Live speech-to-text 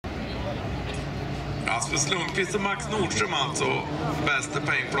Rasmus Lundqvist och Max Nordström alltså bästa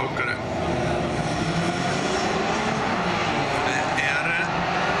poängplockare. Det är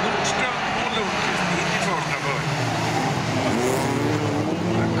Nordström och Lundqvist in i första början.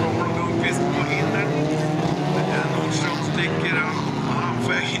 Där kommer Lundqvist på hinder. Det är Nordström sticker. Han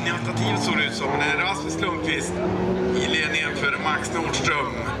får in i alternativet så det ut som. Men det är Rasmus Lundqvist i ledningen för Max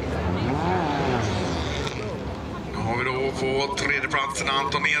Nordström. Nu har vi då på tredje platsen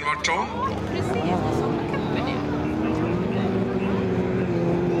Anton Edvardsson.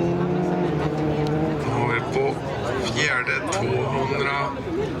 Nu har vi på fjärde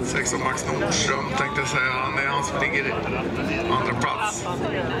 206 Max Nordström tänkte jag säga. Det är han som ligger andra plats.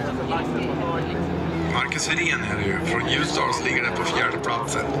 Marcus Wirén är det ju. Från Ljusdals ligger det på fjärde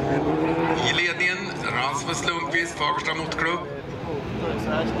platsen. I ledningen Rasmus Lundqvist, Folkrace Motorklubb.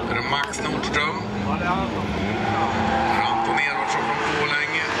 Det är Max Nordström. Anton Edvardsson från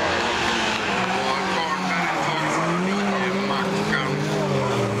Borlänge. Och Karnberg i Mackan.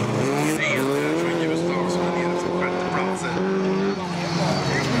 Wirén från Ljusdals som är nere på sjätte platsen.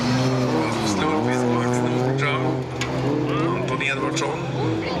 Rasmus Lundqvist, Max Nordström. Anton Edvardsson.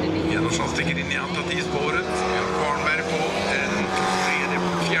 Edvardsson sticker in i alternativspåret. Karnberg på en tredje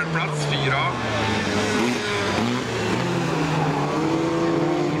på fjärde plats, 4.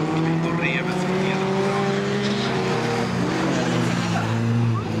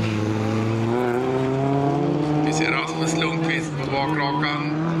 Vi ser Rasmus Lundqvist på bakrakan.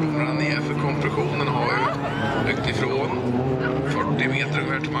 Kommer han ner för kompressionen har ju ryckt ifrån. 40 meter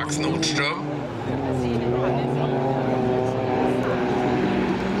ungefär till Max Nordström.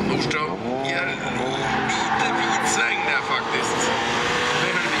 Nordström ger lite vid sväng där faktiskt. Det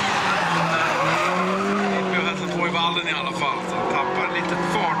är väl vid. Vi har hälsat på i vallen i alla fall. Så han tappar lite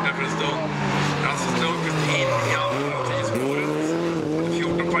fart där för en stund. Rasmus Lundqvist in i alternativspåret.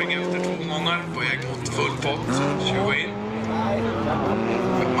 14 poäng efter 2 månader. På väg mot full pott. 20 in.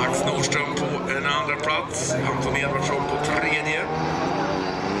 Max Nordström på en andra plats. Anton Edvardsson på tredje.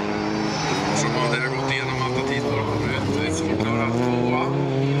 Som hade gått igenom alternativspåret och kommer ut. Det är solklara 2.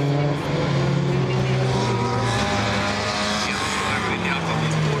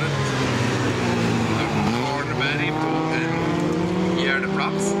 Karnberg på en fjärde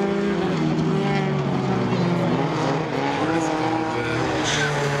plats.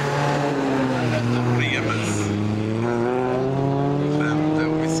 Remes. Femte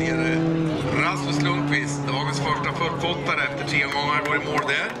och vi ser Rasmus Lundqvist, dagens första fullpottare efter 3 gånger går i mål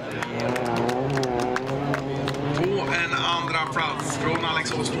där. På en andra plats från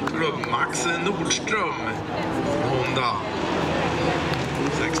Alingsås Motorklubb, Max Nordström, Honda.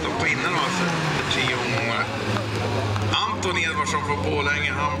 16 på innan alltså, efter 3 omgångar. Anton Edvardsson från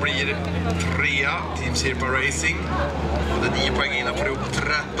Borlänge, han blir 3. Team Sirpa Racing. Hade 9 poäng innan på upp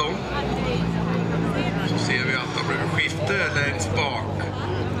 13. Så ser vi att det blir skifte längst bak.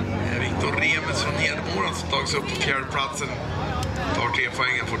 Viktor Remes från Hedemora som tagits upp på fjärde platsen. Tar 3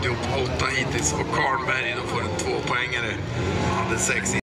 poängen, får ihop 8 hittills. Och Karnberg, de får en 2 poängare. Han hade 6